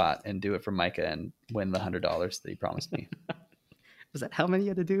 30 spot and do it for Micah and win the $100 that he promised me. Was that how many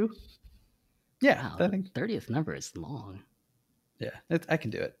you had to do? Yeah. Wow, the 30th number is long. Yeah, I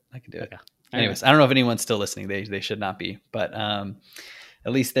can do it. Okay. Anyways, I don't know if anyone's still listening. They should not be, but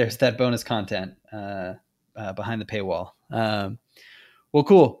at least there's that bonus content behind the paywall. Well,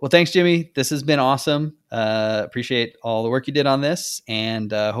 cool. Well, thanks, Jimmy. This has been awesome. Appreciate all the work you did on this,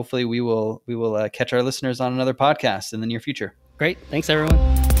 and hopefully we will catch our listeners on another podcast in the near future. Great. Thanks,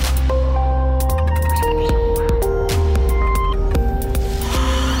 everyone.